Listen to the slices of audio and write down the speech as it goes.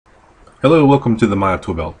Hello, welcome to the Maya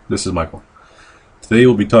Toolbelt. This is Michael. Today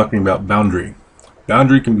we'll be talking about boundary.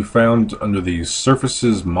 Boundary can be found under the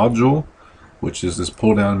Surfaces module, which is this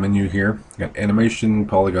pull-down menu here. You got Animation,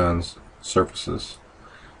 Polygons, Surfaces.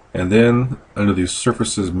 And then under the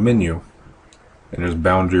Surfaces menu, and there's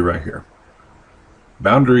Boundary right here.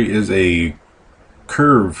 Boundary is a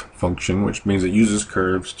curve function, which means it uses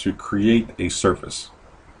curves to create a surface.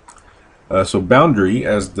 So boundary,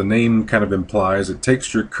 as the name kind of implies, it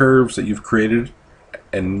takes your curves that you've created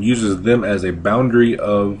and uses them as a boundary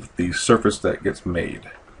of the surface that gets made.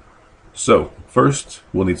 So first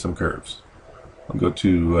we'll need some curves. I'll go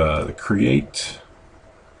to the Create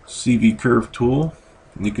CV Curve tool.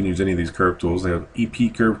 And you can use any of these curve tools. They have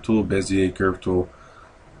EP curve tool, Bezier curve tool,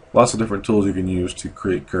 lots of different tools you can use to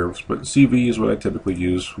create curves, but CV is what I typically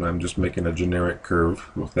use when I'm just making a generic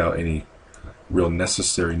curve without any real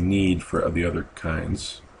necessary need for the other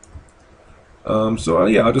kinds.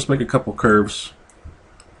 Yeah, I'll just make a couple curves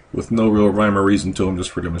with no real rhyme or reason to them,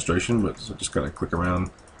 just for demonstration. But so just kind of click around.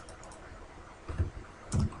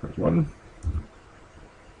 There's one.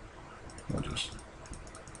 I'll just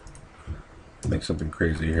make something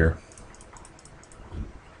crazy here,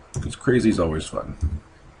 because crazy is always fun.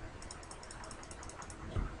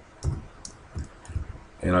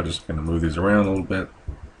 And I'm just going to move these around a little bit.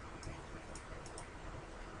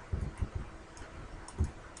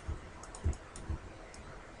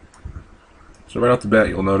 So right off the bat,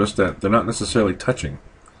 you'll notice that they're not necessarily touching.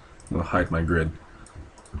 I'm going to hide my grid.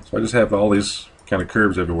 So I just have all these kind of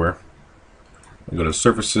curves everywhere. I go to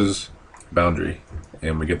Surfaces, Boundary,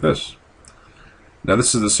 and we get this. Now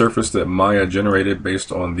this is the surface that Maya generated based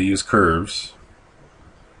on these curves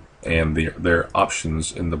and their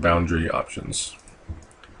options in the boundary options.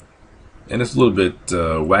 And it's a little bit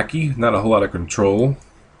wacky, not a whole lot of control.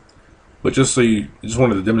 But just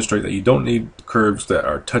wanted to demonstrate that you don't need curves that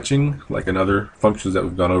are touching, like in other functions that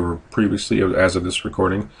we've gone over previously as of this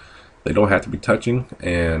recording. They don't have to be touching,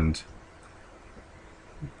 and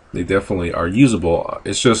they definitely are usable.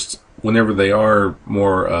 It's just whenever they are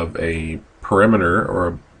more of a perimeter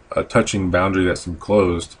or a touching boundary that's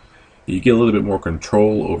enclosed, you get a little bit more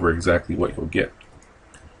control over exactly what you'll get.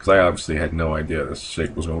 Because I obviously had no idea this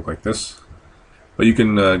shape was going to look like this. But you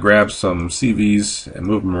can grab some CVs and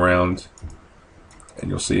move them around,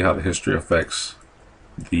 and you'll see how the history affects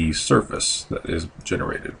the surface that is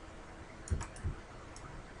generated.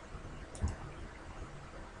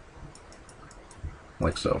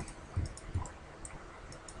 Like so.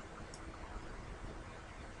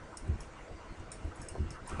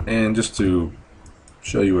 And just to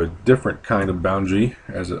show you a different kind of boundary,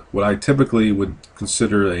 what I typically would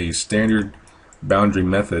consider a standard boundary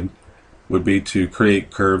method would be to create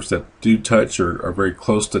curves that do touch or are very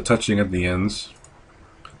close to touching at the ends.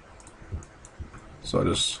 So I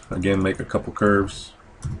just again make a couple curves,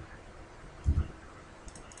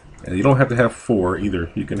 and you don't have to have 4 either.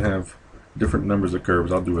 You can have different numbers of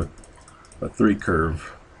curves. I'll do a 3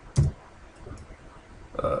 curve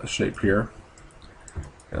shape here,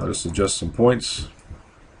 and I'll just adjust some points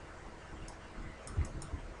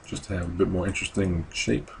just to have a bit more interesting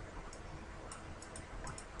shape.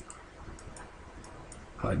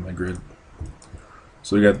 Hide my grid.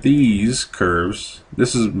 So we got these curves.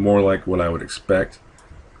 This is more like what I would expect.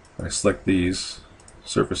 I select these,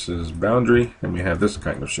 Surfaces, Boundary, and we have this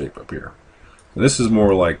kind of shape up here. And this is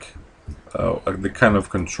more like the kind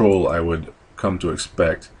of control I would come to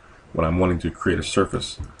expect when I'm wanting to create a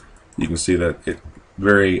surface. You can see that it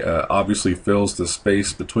very obviously fills the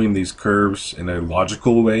space between these curves in a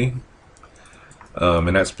logical way,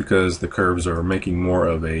 and that's because the curves are making more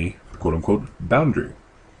of a quote-unquote boundary.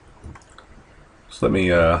 So let me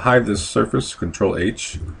hide this surface, Control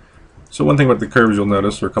H. So one thing about the curves you'll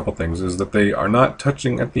notice, or a couple things, is that they are not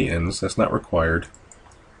touching at the ends. That's not required.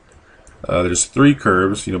 There's 3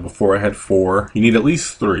 curves. You know, before I had 4. You need at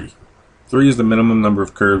least 3. 3 is the minimum number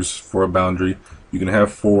of curves for a boundary. You can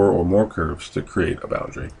have 4 or more curves to create a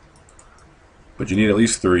boundary, but you need at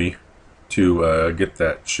least 3 to get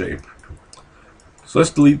that shape. So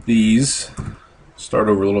let's delete these, start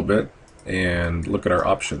over a little bit, and look at our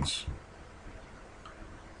options.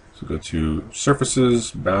 So go to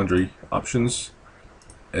Surfaces, Boundary, Options,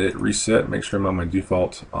 Edit, Reset. Make sure I'm on my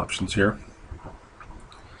default options here.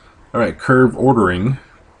 Alright, Curve Ordering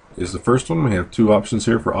is the first one. We have 2 options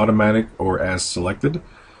here for Automatic or As Selected.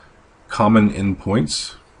 Common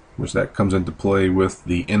Endpoints, which that comes into play with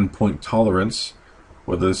the Endpoint Tolerance,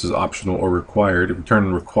 whether this is optional or required. If you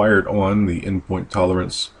turn Required on, the Endpoint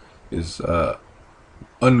Tolerance is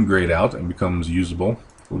ungrayed out and becomes usable.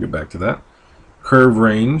 We'll get back to that. Curve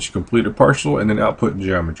range, complete or partial, and then output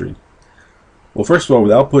geometry. Well, first of all,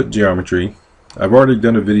 with output geometry, I've already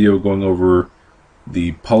done a video going over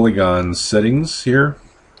the polygon settings here.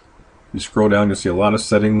 You scroll down, you'll see a lot of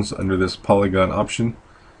settings under this polygon option.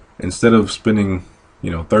 Instead of spending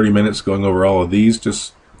 30 minutes going over all of these,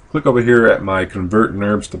 just click over here at my Convert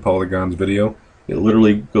NURBS to Polygons video. It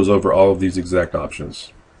literally goes over all of these exact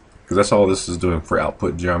options, because that's all this is doing for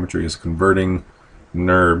output geometry, is converting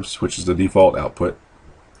NURBS, which is the default output,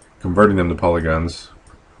 converting them to polygons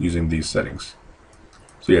using these settings.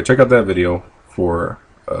 So yeah, check out that video for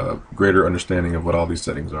a greater understanding of what all these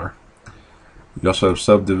settings are. You also have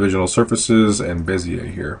subdivisional surfaces and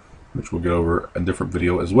Bezier here, which we'll get over a different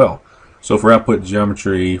video as well. So for output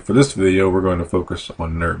geometry, for this video, we're going to focus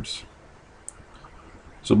on NURBS.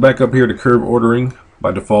 So back up here to curve ordering,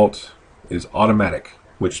 by default is automatic,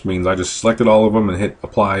 which means I just selected all of them and hit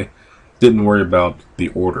apply. Didn't worry about the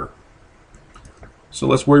order. So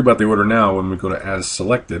let's worry about the order now when we go to as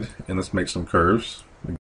selected, and let's make some curves.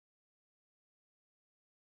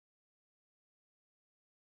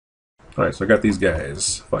 Alright, so I got these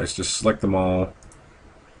guys. If I just select them all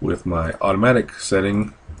with my automatic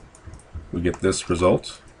setting, we get this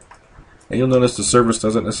result. And you'll notice the surface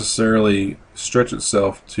doesn't necessarily stretch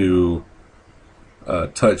itself to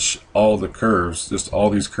touch all the curves. Just all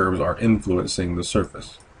these curves are influencing the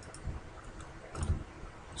surface.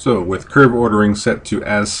 So with curve ordering set to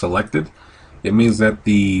as selected, it means that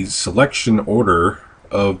the selection order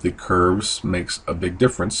of the curves makes a big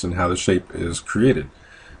difference in how the shape is created.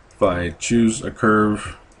 If I choose a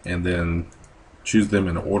curve and then choose them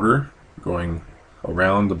in order, going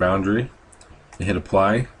around the boundary, and hit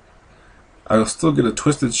apply, I'll still get a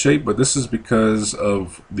twisted shape, but this is because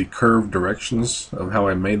of the curve directions of how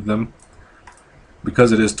I made them.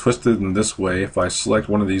 Because it is twisted in this way, if I select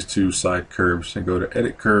one of these two side curves and go to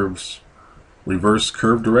Edit Curves, Reverse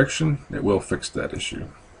Curve Direction, it will fix that issue.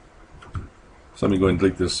 So let me go ahead and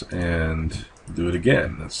delete this and do it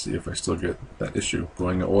again. Let's see if I still get that issue.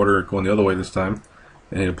 Going in order, going the other way this time,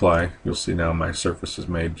 and hit apply. You'll see now my surface is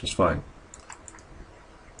made just fine.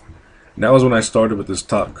 Now is when I started with this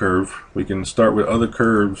top curve. We can start with other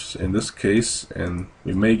curves in this case, and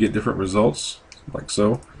we may get different results, like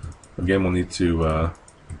so. Again, we'll need to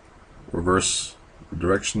reverse the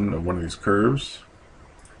direction of one of these curves.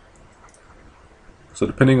 So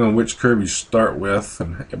depending on which curve you start with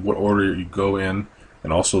and what order you go in,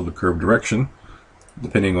 and also the curve direction,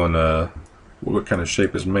 depending on what kind of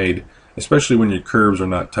shape is made, especially when your curves are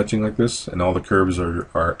not touching like this and all the curves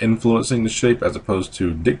are influencing the shape as opposed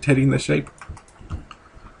to dictating the shape.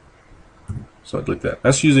 So I'd delete that.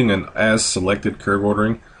 That's using an as selected curve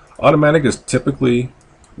ordering. Automatic is typically,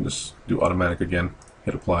 just do automatic again,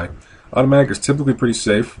 hit apply. Automatic is typically pretty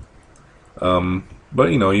safe, but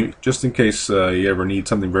just in case you ever need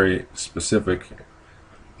something very specific,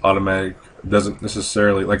 automatic doesn't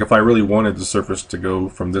necessarily, like if I really wanted the surface to go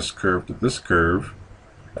from this curve to this curve,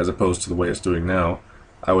 as opposed to the way it's doing now,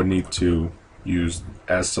 I would need to use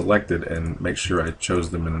as selected and make sure I chose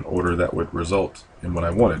them in an order that would result in what I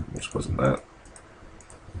wanted, which wasn't that.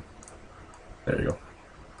 There you go.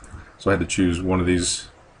 So I had to choose one of these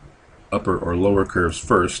upper or lower curves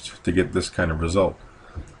first to get this kind of result.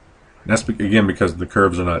 And that's again because the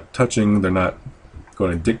curves are not touching, they're not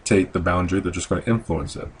going to dictate the boundary, they're just going to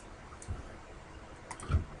influence it.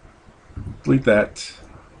 Delete that.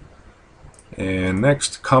 And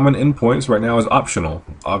next, common endpoints right now is optional,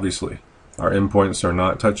 obviously. Our endpoints are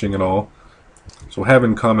not touching at all. So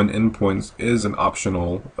having common endpoints is an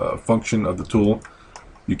optional function of the tool.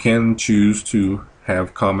 You can choose to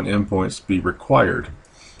have common endpoints be required,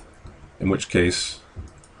 in which case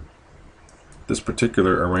this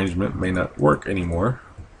particular arrangement may not work anymore.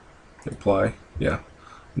 Apply, yeah.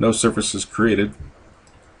 No surface is created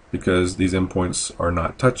because these endpoints are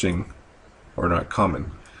not touching or not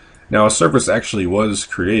common. Now a surface actually was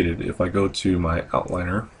created. If I go to my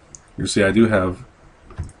outliner, you see I do have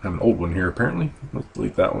an old one here apparently. Let's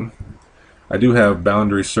delete that one. I do have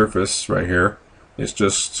boundary surface right here. It's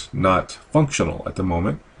just not functional at the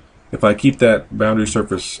moment. If I keep that boundary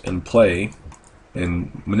surface in play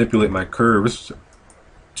and manipulate my curves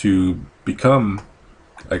to become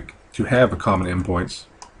to have a common endpoints,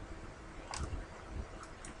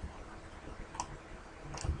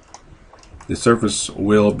 the surface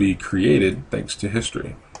will be created thanks to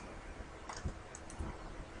history,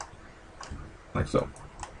 like so.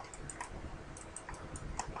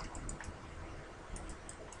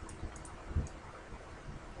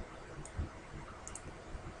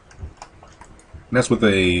 And that's with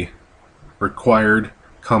a required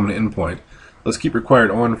common endpoint. Let's keep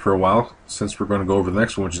required on for a while since we're going to go over the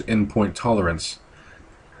next one, which is endpoint tolerance.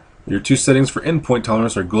 Your two settings for endpoint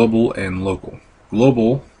tolerance are global and local.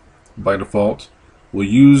 Global, by default, will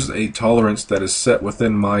use a tolerance that is set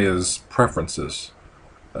within Maya's preferences,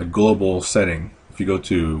 a global setting. If you go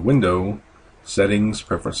to Window, Settings,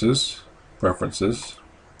 Preferences,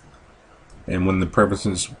 and when the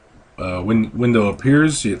Preferences window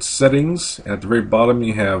appears, you hit Settings, and at the very bottom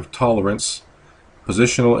you have Tolerance,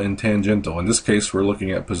 Positional, and Tangential. In this case, we're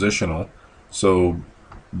looking at positional, so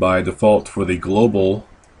by default for the global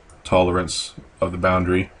tolerance of the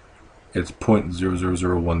boundary, it's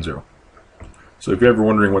 0.00010. So if you're ever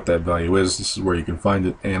wondering what that value is, this is where you can find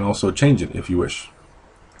it and also change it if you wish.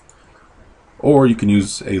 Or you can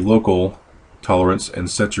use a local tolerance and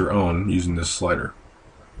set your own using this slider.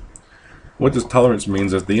 What this tolerance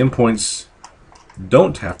means is the endpoints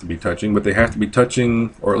don't have to be touching, but they have to be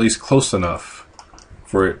touching or at least close enough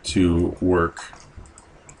for it to work.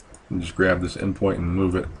 Just grab this endpoint and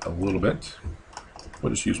move it a little bit.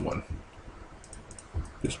 We'll just use one.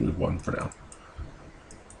 Just move one for now.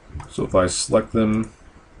 So if I select them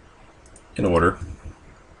in order,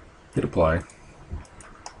 hit apply,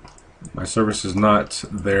 my surface is not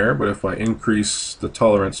there, but if I increase the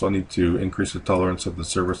tolerance, so I need to increase the tolerance of the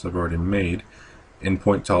surface I've already made.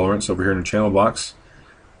 Endpoint tolerance over here in the channel box.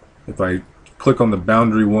 If I click on the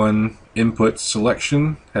boundary 1 input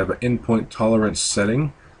selection, have an endpoint tolerance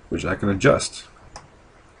setting, which I can adjust.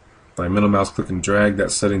 If I middle mouse click and drag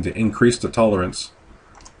that setting to increase the tolerance,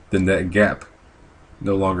 then that gap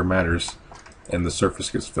no longer matters and the surface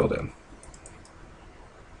gets filled in.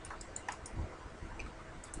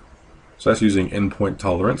 So that's using endpoint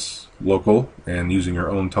tolerance, local, and using your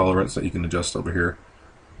own tolerance that you can adjust over here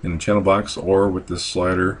in the channel box or with this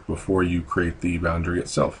slider before you create the boundary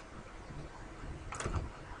itself.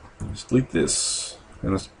 Let's delete this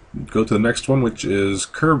and let's go to the next one, which is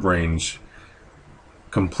curve range,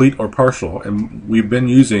 complete or partial. And we've been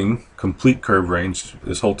using complete curve range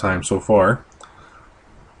this whole time so far.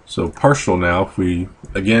 So partial now, if we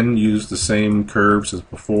again use the same curves as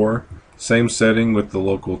before, same setting with the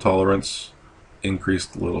local tolerance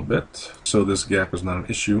increased a little bit, so this gap is not an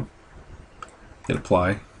issue. Hit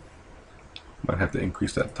apply. Might have to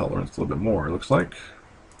increase that tolerance a little bit more, it looks like.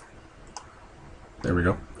 There we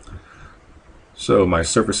go. So my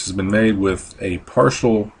surface has been made with a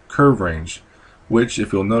partial curve range, which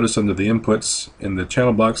if you'll notice under the inputs in the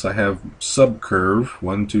channel box I have subcurve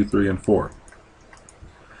 1, 2, 3, and 4.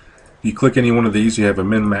 If you click any one of these, you have a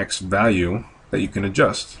min-max value that you can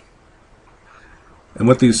adjust. And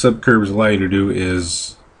what these subcurves allow you to do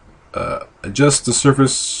is adjust the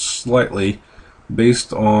surface slightly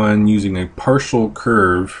based on using a partial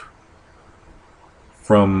curve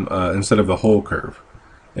from instead of the whole curve.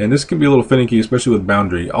 And this can be a little finicky, especially with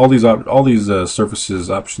boundary. All these surfaces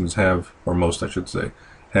options have, or most I should say,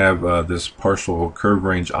 have this partial curve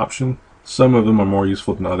range option. Some of them are more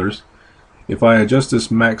useful than others. If I adjust this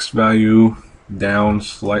max value down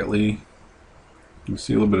slightly, you can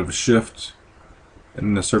see a little bit of a shift, and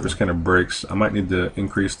then the surface kind of breaks. I might need to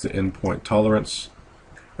increase the endpoint tolerance.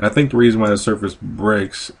 And I think the reason why the surface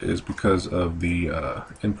breaks is because of the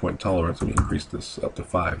endpoint tolerance. Let me increase this up to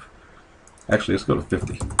 5. Actually, let's go to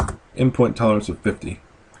 50. Endpoint tolerance of 50.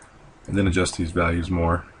 And then adjust these values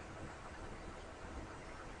more.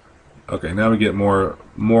 Okay, now we get more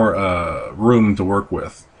room to work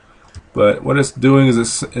with. But what it's doing is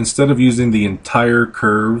it's, instead of using the entire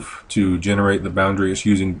curve to generate the boundary, it's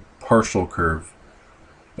using partial curve.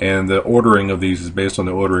 And the ordering of these is based on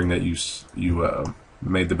the ordering that you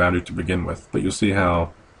made the boundary to begin with. But you'll see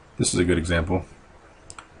how this is a good example.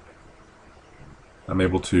 I'm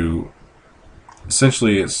able to,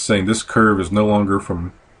 essentially it's saying this curve is no longer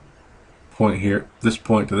from point here, this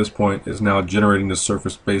point to this point, is now generating the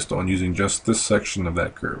surface based on using just this section of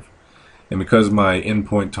that curve. And because my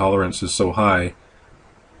endpoint tolerance is so high,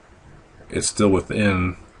 it's still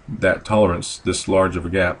within that tolerance, this large of a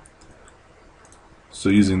gap. So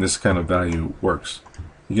using this kind of value works.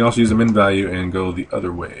 You can also use a min value and go the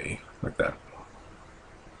other way, like that.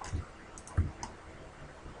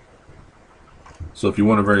 So if you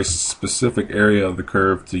want a very specific area of the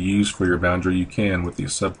curve to use for your boundary, you can with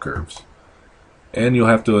these subcurves. And you'll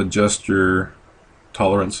have to adjust your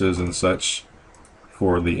tolerances and such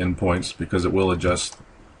for the endpoints because it will adjust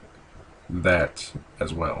that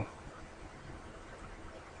as well.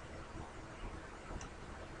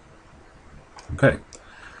 Okay,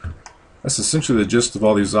 that's essentially the gist of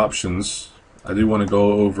all these options. I do want to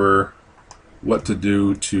go over what to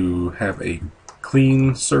do to have a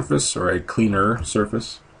clean surface or a cleaner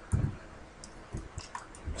surface.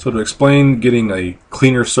 So to explain getting a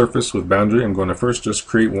cleaner surface with boundary, I'm going to first just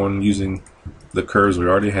create one using the curves we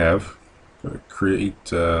already have. Going to create,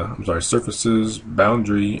 surfaces,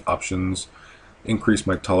 boundary, options, increase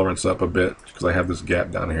my tolerance up a bit because I have this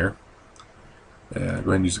gap down here. Go ahead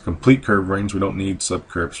and use a complete curve range. We don't need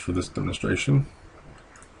subcurves for this demonstration.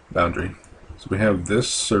 Boundary. So we have this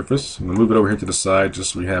surface. I'm going to move it over here to the side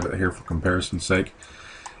just so we have it here for comparison's sake.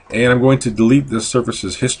 And I'm going to delete this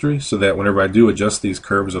surface's history so that whenever I do adjust these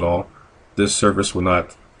curves at all, this surface will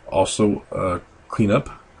not also clean up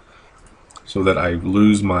so that I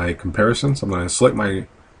lose my comparison. So I'm going to select my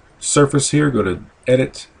surface here, go to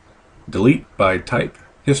Edit, Delete by Type,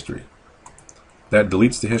 History. That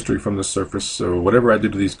deletes the history from the surface, so whatever I do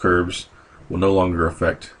to these curves will no longer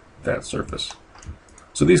affect that surface.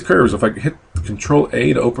 So these curves, if I hit Control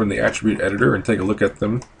A to open the attribute editor and take a look at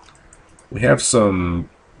them, we have some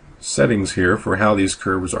settings here for how these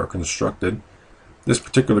curves are constructed. This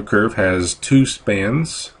particular curve has 2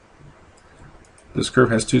 spans. This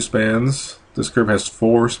curve has 2 spans. This curve has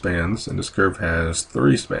 4 spans, and this curve has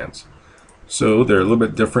 3 spans. So they're a little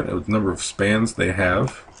bit different with the number of spans they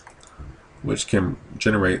have, which can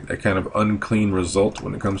generate a kind of unclean result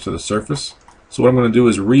when it comes to the surface. So what I'm going to do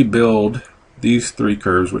is rebuild these 3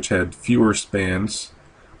 curves, which had fewer spans,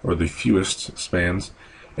 or the fewest spans,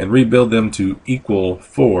 and rebuild them to equal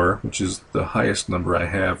 4, which is the highest number I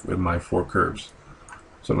have in my 4 curves.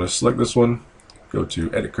 So I'm going to select this one, go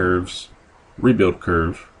to Edit Curves, Rebuild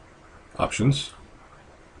Curve, Options.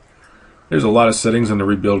 There's a lot of settings in the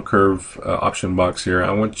Rebuild Curve option box here.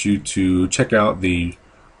 I want you to check out the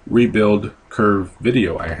Rebuild Curve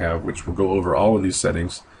video I have, which will go over all of these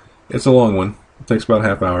settings. It's a long one. It takes about a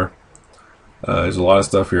half hour. There's a lot of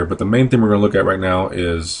stuff here, but the main thing we're going to look at right now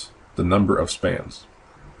is the number of spans.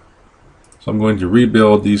 So I'm going to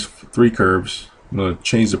rebuild these 3 curves. I'm going to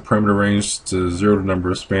change the parameter range to 0 to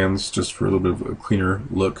number of spans just for a little bit of a cleaner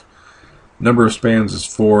look. Number of spans is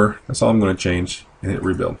 4. That's all I'm going to change, and hit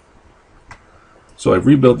rebuild. So I've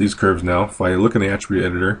rebuilt these curves now. If I look in the attribute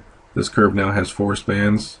editor, this curve now has 4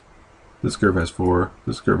 spans. This curve has 4.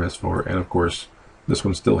 This curve has 4. And of course, this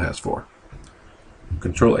one still has 4.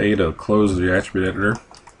 Control A to close the attribute editor.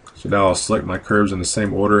 So now I'll select my curves in the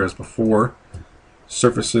same order as before.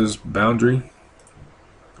 Surfaces, boundary.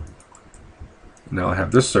 Now I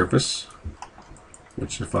have this surface,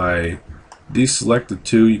 which if I deselect the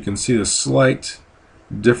 2, you can see the slight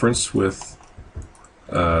difference with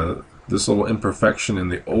this little imperfection in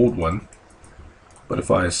the old one. But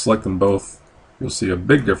if I select them both, you'll see a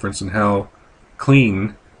big difference in how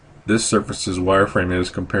clean this surface's wireframe is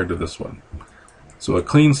compared to this one. So a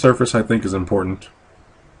clean surface, I think, is important.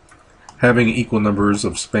 Having equal numbers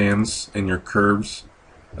of spans in your curves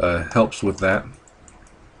helps with that.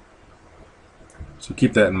 So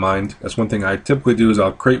keep that in mind. That's one thing I typically do, is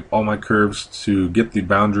I'll create all my curves to get the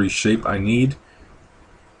boundary shape I need.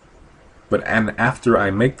 And after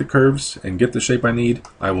I make the curves and get the shape I need,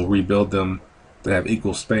 I will rebuild them to have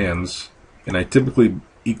equal spans. And I typically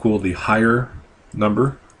equal the higher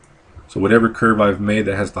number. So whatever curve I've made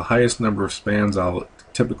that has the highest number of spans, I'll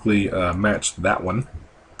typically match that one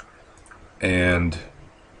and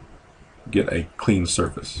get a clean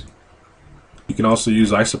surface. You can also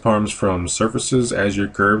use isoparms from surfaces as your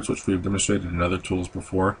curves, which we've demonstrated in other tools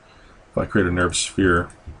before. If I create a nerve sphere,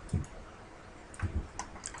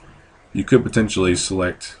 you could potentially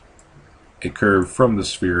select a curve from the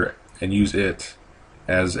sphere and use it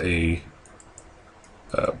as a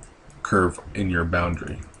curve in your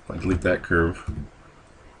boundary. If I delete that curve,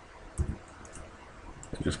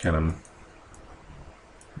 and just kind of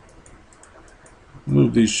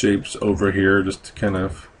move these shapes over here just to kind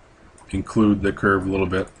of include the curve a little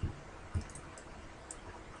bit.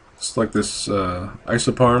 Select this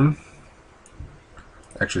isoparm,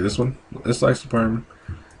 actually this one, this isoparm.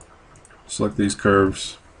 Select these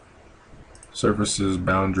curves, surfaces,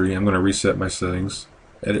 boundary. I'm going to reset my settings,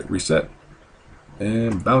 edit, reset,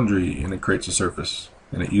 and boundary, and it creates a surface.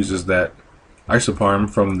 And it uses that isoparm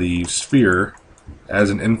from the sphere as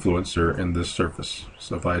an influencer in this surface.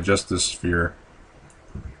 So if I adjust this sphere,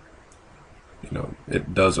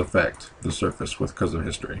 it does affect the surface because of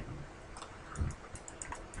history.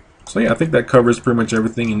 So yeah, I think that covers pretty much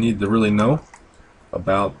everything you need to really know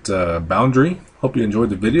about boundary. Hope you enjoyed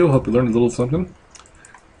the video. Hope you learned a little something.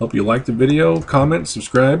 Hope you liked the video. Comment,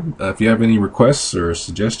 subscribe. If you have any requests or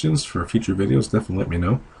suggestions for future videos, definitely let me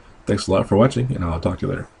know. Thanks a lot for watching, and I'll talk to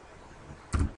you later.